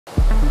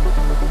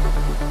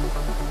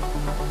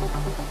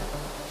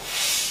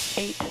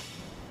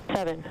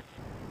7,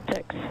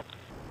 6,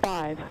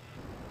 5,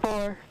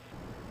 4,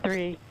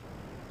 3,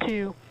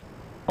 2,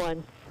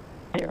 1,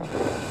 0.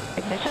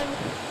 Ignition.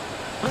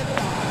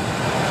 Liftoff.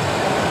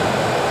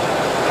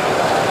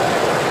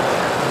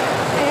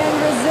 And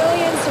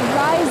resilience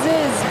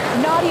rises.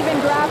 Not even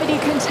gravity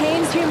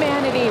contains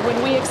humanity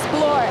when we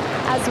explore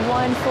as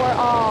one for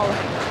all.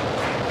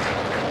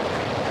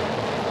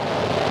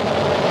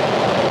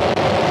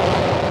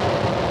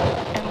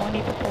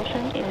 M1E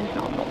propulsion is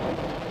nominal.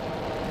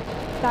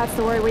 That's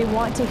the word we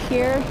want to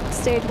hear.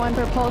 Stage 1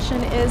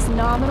 propulsion is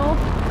nominal.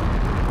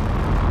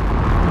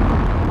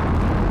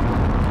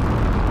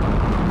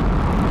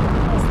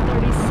 Just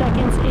 30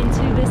 seconds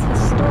into this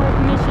historic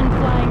mission,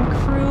 flying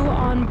crew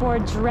on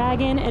board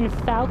Dragon and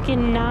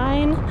Falcon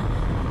 9.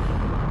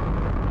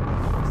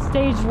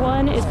 Stage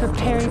 1 is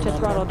preparing to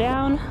throttle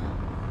down.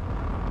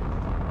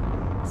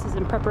 This is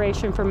in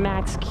preparation for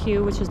max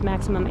Q, which is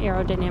maximum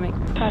aerodynamic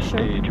pressure.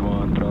 Stage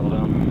 1, throttle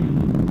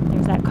down.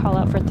 There's that call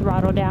out for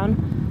throttle down.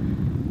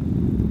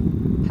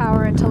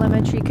 Power and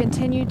telemetry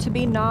continue to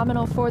be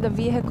nominal for the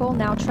vehicle,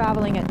 now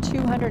traveling at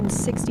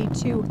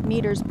 262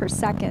 meters per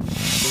second.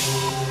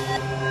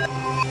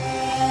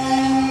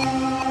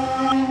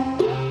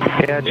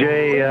 Yeah,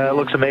 Jay,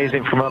 looks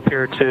amazing from up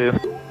here too.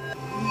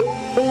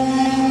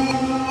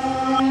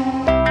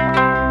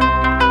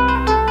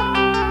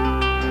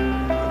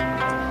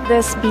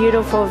 This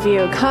beautiful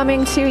view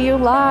coming to you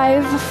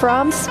live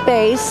from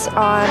space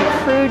on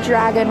Crew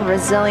Dragon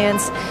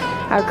Resilience.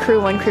 Our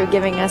Crew-1 crew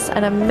giving us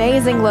an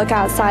amazing look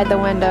outside the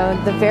window,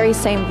 the very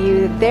same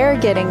view they're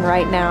getting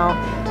right now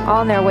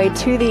on their way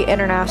to the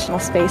International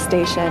Space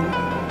Station.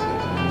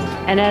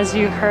 And as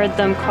you heard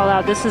them call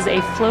out, this is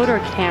a floater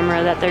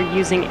camera that they're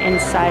using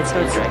inside.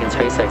 So it's Dragon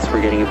SpaceX, we're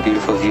getting a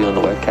beautiful view on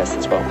the webcast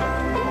as well.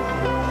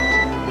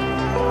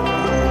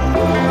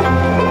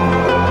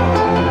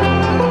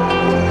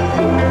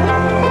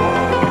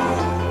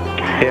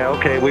 Yeah,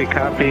 okay, we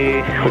copy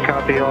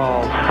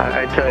all.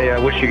 I tell you, I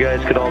wish you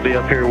guys could all be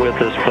up here with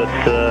us, but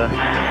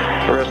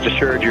rest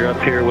assured you're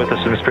up here with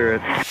us in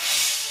spirit.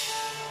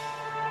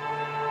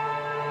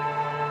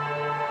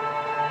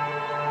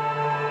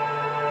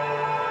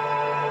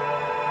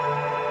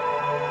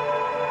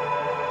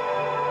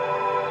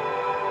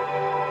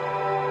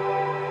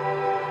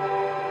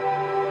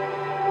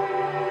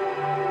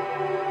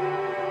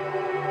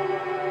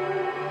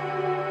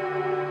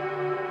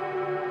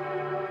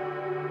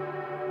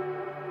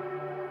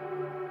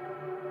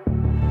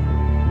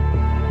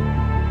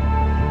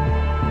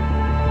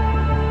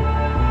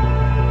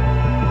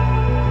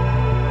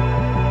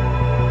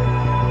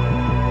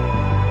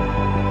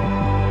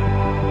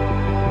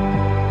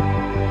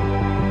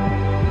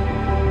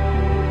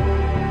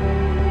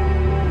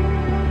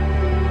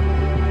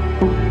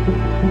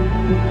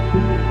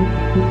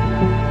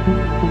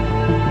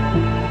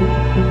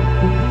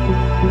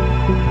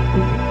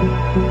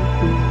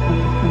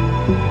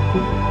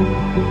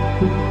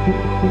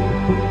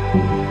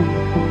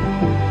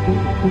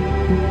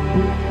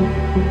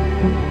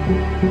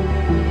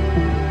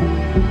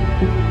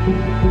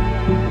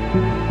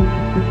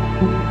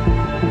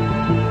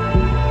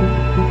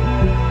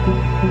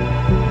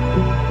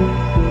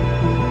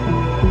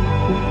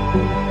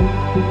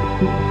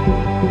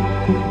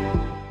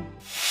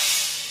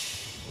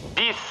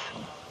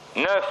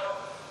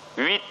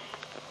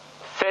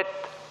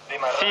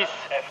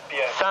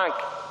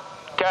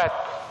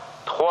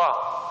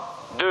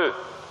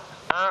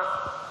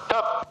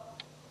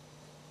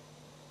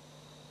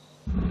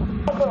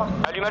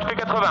 Allumage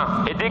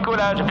P80 et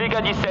décollage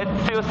Vega 17,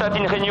 Céosat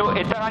Regno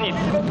et Taranis.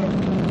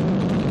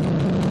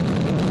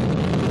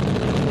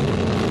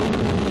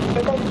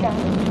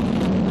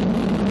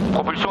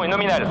 Propulsion est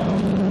nominale.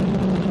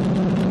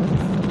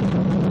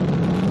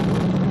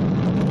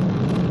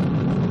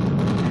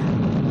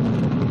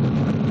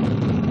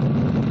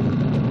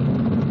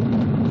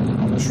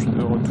 Je suis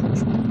de retour.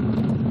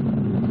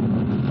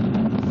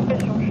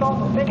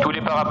 Tous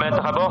les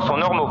paramètres à bord sont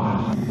normaux.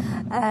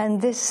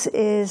 And this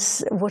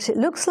is what it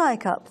looks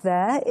like up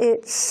there.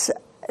 It's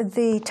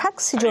the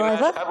taxi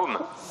driver.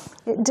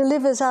 It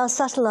delivers our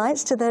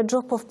satellites to their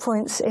drop-off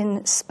points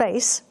in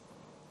space.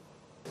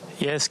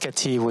 Yes,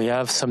 Cathy, we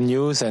have some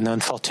news, and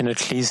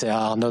unfortunately they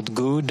are not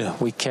good.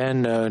 We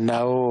can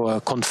now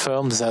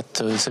confirm that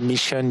the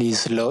mission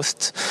is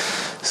lost.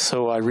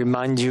 So I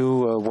remind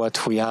you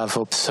what we have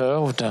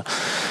observed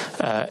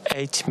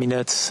 8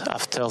 minutes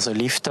after the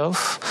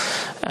liftoff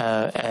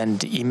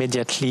and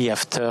immediately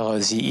after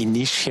the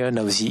ignition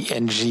of the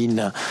engine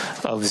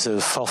of the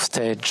fourth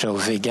stage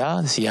of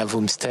Vega, the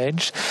Avum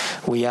stage,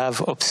 we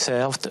have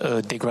observed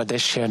a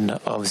degradation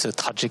of the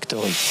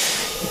trajectory.